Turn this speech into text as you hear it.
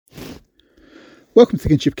Welcome to the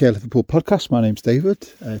Kinship Care Liverpool podcast. My name's David,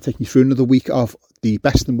 taking you through another week of the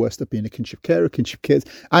best and worst of being a kinship carer, kinship kid,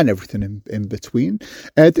 and everything in between.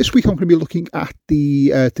 This week I'm going to be looking at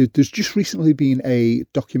there's just recently been a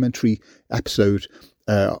documentary episode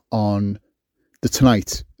on the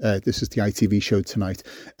Tonight. This is the ITV show Tonight,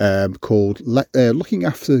 called Looking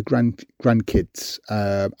After Grandkids,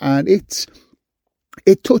 and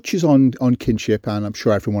it touches on kinship, and I'm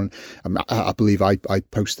sure everyone, I believe I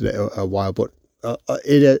posted it a while, but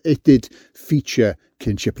it did feature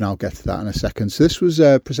kinship, and I'll get to that in a second. So this was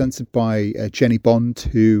presented by Jenny Bond,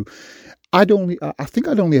 who I think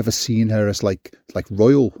I'd only ever seen her as like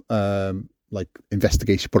royal like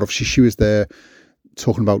investigation, but obviously she was there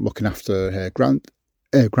talking about looking after her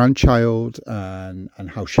grandchild and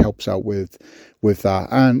how she helps out with that,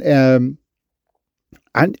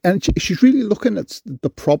 and she's really looking at the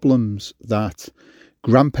problems that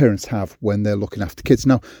grandparents have when they're looking after kids.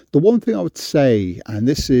 Now, the one thing I would say, and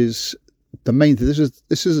this is the main thing,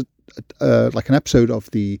 this is like an episode of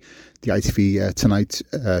the ITV Tonight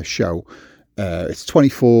show. It's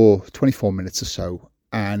 24 minutes or so,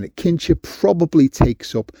 and kinship probably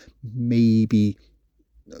takes up maybe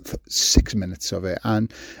 6 minutes of it.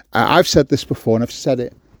 And I've said this before, and I've said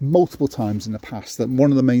it multiple times in the past, that one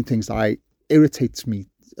of the main things that irritates me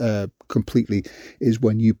completely is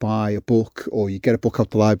when you buy a book or you get a book out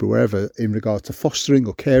the library, wherever, in regard to fostering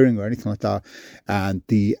or caring or anything like that, and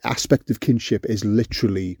the aspect of kinship is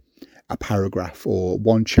literally a paragraph or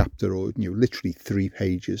one chapter, or literally 3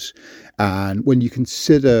 pages. And when you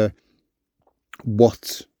consider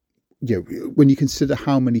when you consider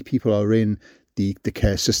how many people are in the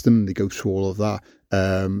care system, they go through all of that,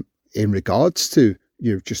 in regards to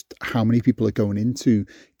just how many people are going into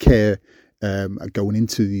care, going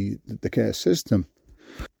into the care system.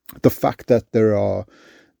 The fact that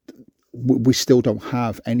we still don't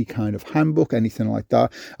have any kind of handbook, anything like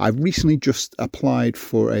that. I've recently just applied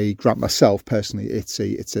for a grant myself personally. It's a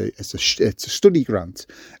study grant,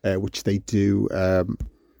 which they do.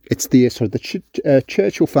 It's the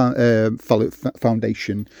Churchill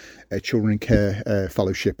Foundation Children in Care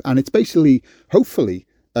Fellowship, and it's basically, hopefully,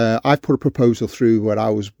 I've put a proposal through where I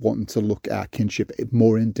was wanting to look at kinship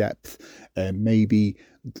more in depth. Maybe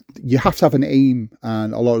you have to have an aim,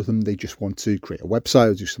 and a lot of them, they just want to create a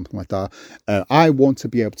website or do something like that. I want to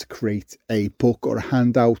be able to create a book or a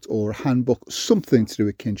handout or a handbook, something to do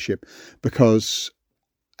with kinship, because,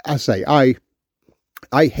 as I say,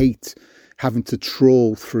 I hate having to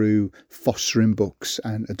trawl through fostering books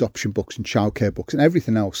and adoption books and childcare books and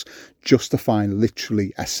everything else just to find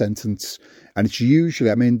literally a sentence. And it's usually,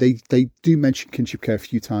 I mean, they do mention kinship care a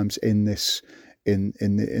few times in this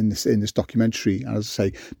this documentary. And as I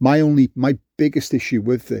say, my biggest issue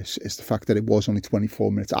with this is the fact that it was only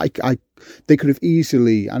 24 minutes. They could have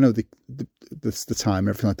easily, I know the time,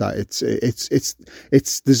 everything like that.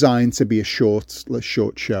 It's designed to be a short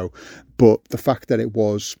show, but the fact that it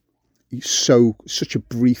was such a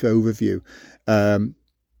brief overview,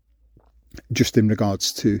 just in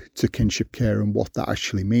regards to kinship care and what that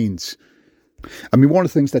actually means. I mean, one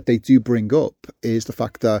of the things that they do bring up is the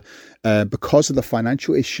fact that because of the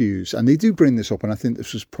financial issues, and they do bring this up, and I think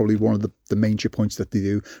this was probably one of the major points that they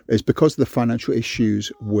do, is because of the financial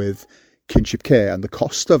issues with kinship care and the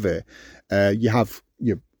cost of it.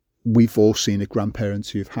 We've all seen it, grandparents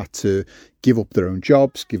who've had to give up their own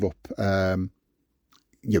jobs, give up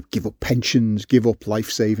pensions, give up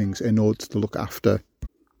life savings in order to look after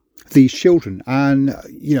these children. And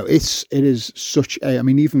it is such a, I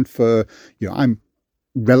mean, even for I'm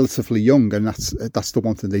relatively young, and that's the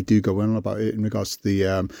one thing they do go on about it in regards to the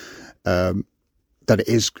that it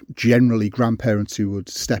is generally grandparents who would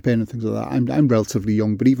step in and things like that. I'm relatively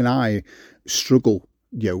young, but even I struggle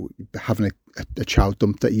having a child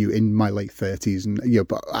dumped at you in my late 30s, and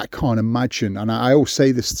but I can't imagine, and I always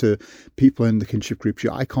say this to people in the kinship group,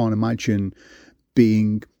 I can't imagine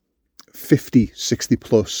being 50, 60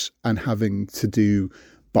 plus and having to do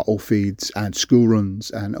bottle feeds and school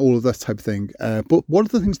runs and all of that type of thing. But one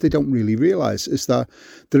of the things they don't really realise is that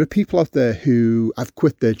there are people out there who have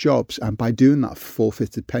quit their jobs, and by doing that,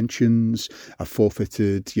 forfeited pensions, have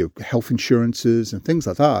forfeited health insurances and things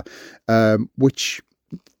like that, which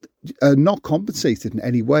are not compensated in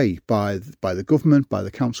any way by the government, by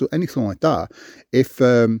the council, anything like that. If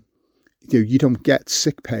you don't get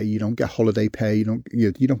sick pay, you don't get holiday pay, you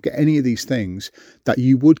don't get any of these things that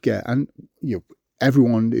you would get. And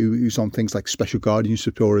everyone who's on things like special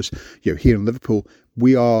guardianship, or as here in Liverpool,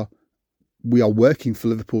 we are working for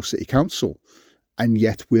Liverpool City Council, and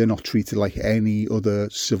yet we're not treated like any other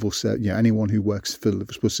civil servant. Anyone who works for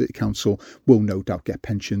Liverpool City Council will no doubt get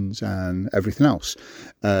pensions and everything else.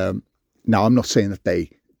 Now, I'm not saying that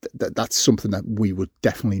that's something that we would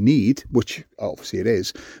definitely need, which obviously it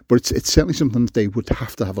is, but it's certainly something that they would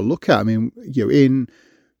have to have a look at. I mean, in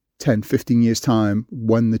 10, 15 years' time,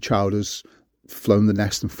 when the child has flown the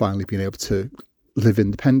nest and finally been able to live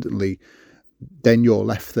independently, then you're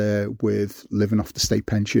left there with living off the state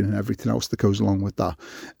pension and everything else that goes along with that.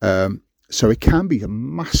 So it can be a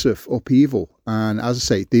massive upheaval. And as I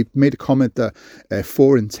say, they made a comment that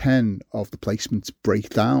 4 in 10 of the placements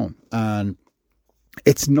break down. And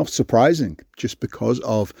it's not surprising, just because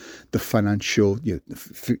of the financial,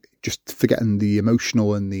 just forgetting the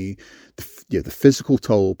emotional and the physical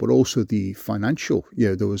toll, but also the financial.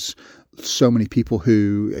 There was so many people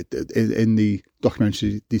who, in the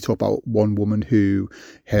documentary, they talk about one woman who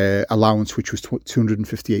her allowance, which was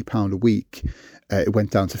 £258 a week, it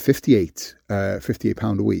went down to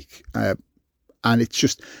 £58 a week. And it's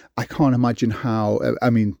just, I can't imagine how,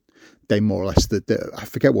 they more or less, I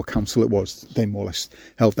forget what council it was, they more or less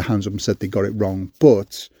held their hands up and said they got it wrong.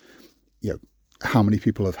 But, how many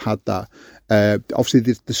people have had that? Obviously,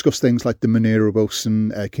 they discussed things like the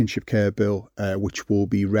Munira-Wilson Kinship Care Bill, which will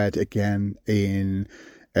be read again in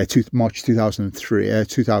March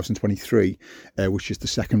 2023, which is the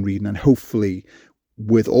second reading. And hopefully,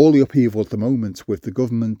 with all the upheaval at the moment, with the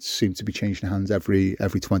government seem to be changing hands every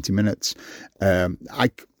 20 minutes, it's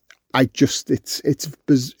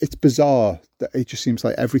bizarre that it just seems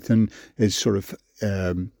like everything is sort of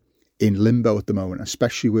in limbo at the moment,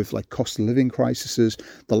 especially with like cost of living crises.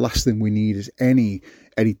 The last thing we need is any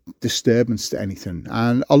disturbance to anything.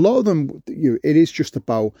 And a lot of them, it is just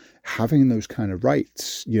about having those kind of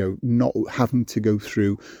rights, not having to go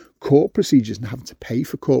through court procedures and having to pay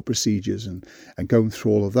for court procedures and going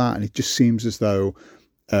through all of that. And it just seems as though,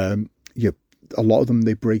 a lot of them,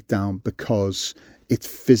 they break down because it's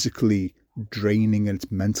physically draining and it's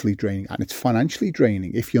mentally draining and it's financially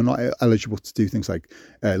draining if you're not eligible to do things like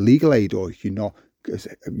legal aid, or you're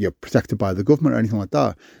protected by the government or anything like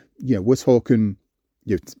that. We're talking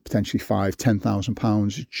potentially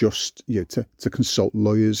 £5,000-10,000 just to consult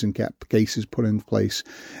lawyers and get cases put in place.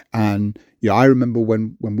 And I remember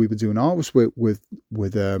when we were doing ours with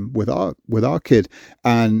our kid,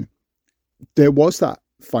 and there was that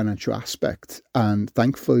financial aspect, and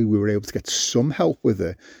thankfully we were able to get some help with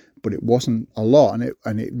it, but it wasn't a lot, and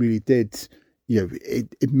it really did,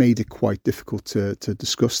 it made it quite difficult to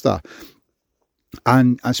discuss that,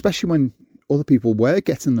 and especially when other people were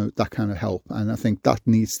getting that kind of help. And I think that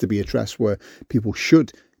needs to be addressed, where people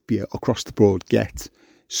should be across the board get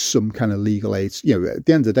some kind of legal aid. At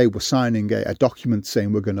the end of the day, we're signing a document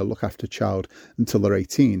saying we're going to look after a child until they're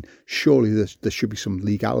 18. Surely there should be some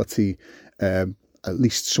legality, at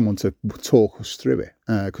least someone to talk us through it,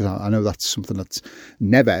 because I know that's something that's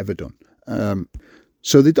never ever done.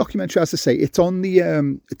 So the documentary, as I say, it's on the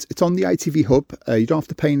it's on the ITV hub. You don't have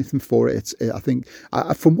to pay anything for it. I think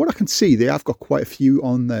from what I can see, they have got quite a few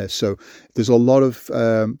on there. So there's a lot of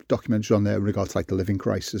documentaries on there in regards to like the living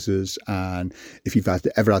crises, and if you've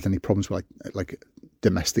ever had any problems with like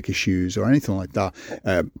domestic issues or anything like that.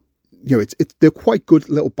 They're quite good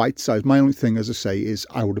little bite size. My only thing, as I say, is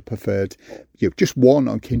I would have preferred, just one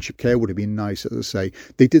on kinship care would have been nice. As I say,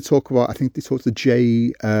 they did talk about, I think they talked to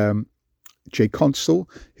Jay Constable,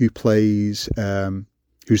 who plays,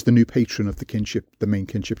 who's the new patron of the main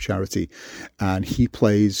kinship charity, and he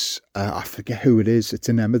plays, I forget who it is. It's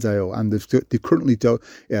in Emmerdale, and they're currently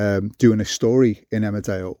doing a story in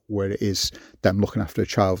Emmerdale where it is them looking after a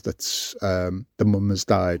child that's the mum has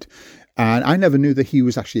died. And I never knew that he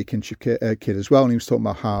was actually a kinship kid as well. And he was talking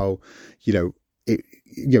about how,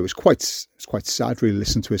 it's quite sad really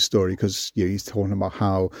listening to his story, because he's talking about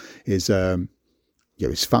how his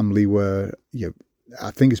family were,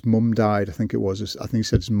 I think his mum died. I think he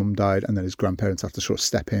said his mum died, and then his grandparents had to sort of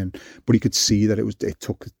step in. But he could see that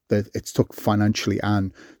it took financially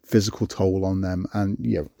and physical toll on them, and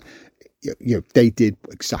they did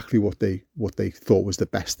exactly what they thought was the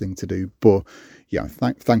best thing to do. But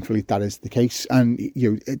thankfully that is the case, and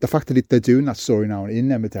the fact that they're doing that story now in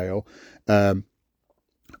Emmerdale,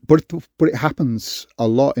 but it happens a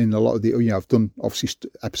lot in a lot of the I've done obviously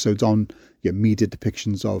episodes on media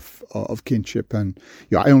depictions of kinship, and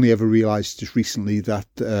I only ever realised just recently that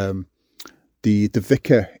the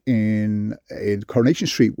vicar in Coronation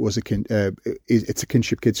Street was it's a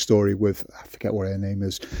kinship kid story with, I forget what her name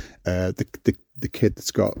is, the kid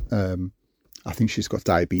that's got I think she's got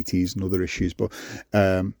diabetes and other issues, but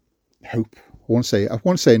Hope, I want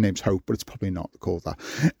to say her name's Hope, but it's probably not called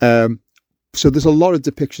that. So there's a lot of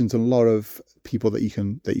depictions and a lot of people that you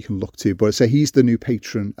can look to. But I say he's the new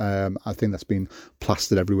patron. I think that's been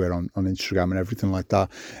plastered everywhere on Instagram and everything like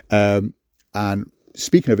that. And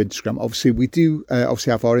speaking of Instagram, obviously we do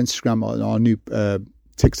obviously have our Instagram on our new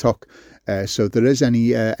TikTok. So there is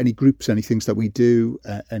any groups, any things that we do,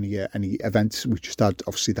 any events. We just had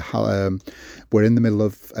obviously we're in the middle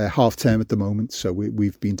of half term at the moment, so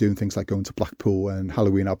we've been doing things like going to Blackpool and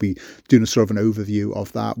Halloween. I'll be doing a sort of an overview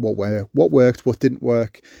of that, what worked, what didn't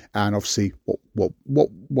work, and obviously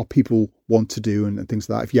what people want to do and things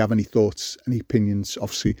like that. If you have any thoughts, any opinions,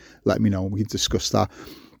 obviously let me know and we can discuss that.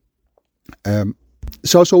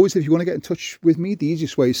 So as always, if you want to get in touch with me, the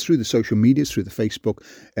easiest way is through the social medias, through the Facebook,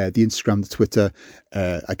 the Instagram, the Twitter.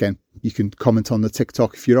 Again, you can comment on the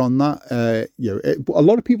TikTok if you're on that. A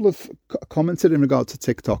lot of people have commented in regard to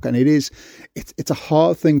TikTok, and it's a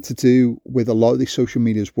hard thing to do with a lot of these social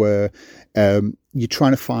medias where you're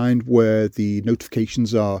trying to find where the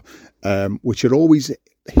notifications are, which are always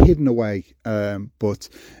hidden away. But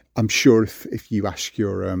I'm sure if you ask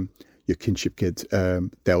your Kinship kid,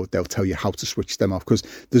 they'll tell you how to switch them off, because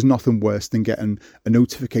there's nothing worse than getting a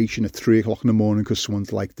notification at 3 o'clock in the morning because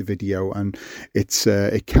someone's liked the video, and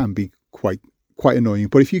it can be quite annoying.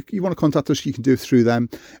 But if you want to contact us, you can do it through them.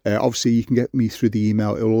 Obviously you can get me through the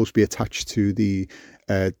email. It'll always be attached to the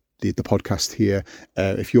podcast here.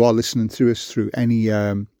 If you are listening to us through any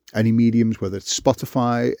mediums, whether it's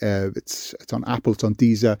Spotify, it's on Apple, it's on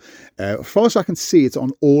Deezer. As far as I can see, it's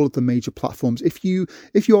on all of the major platforms. If you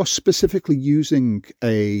are specifically using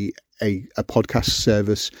a podcast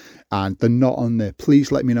service and they're not on there,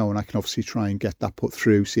 please let me know, and I can obviously try and get that put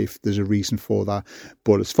through, see if there's a reason for that.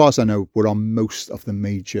 But as far as I know, we're on most of the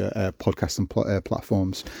major podcasting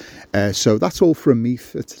platforms. So that's all from me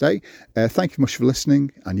for today. Thank you much for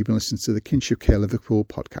listening, and you've been listening to the Kinship Care Liverpool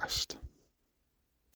podcast.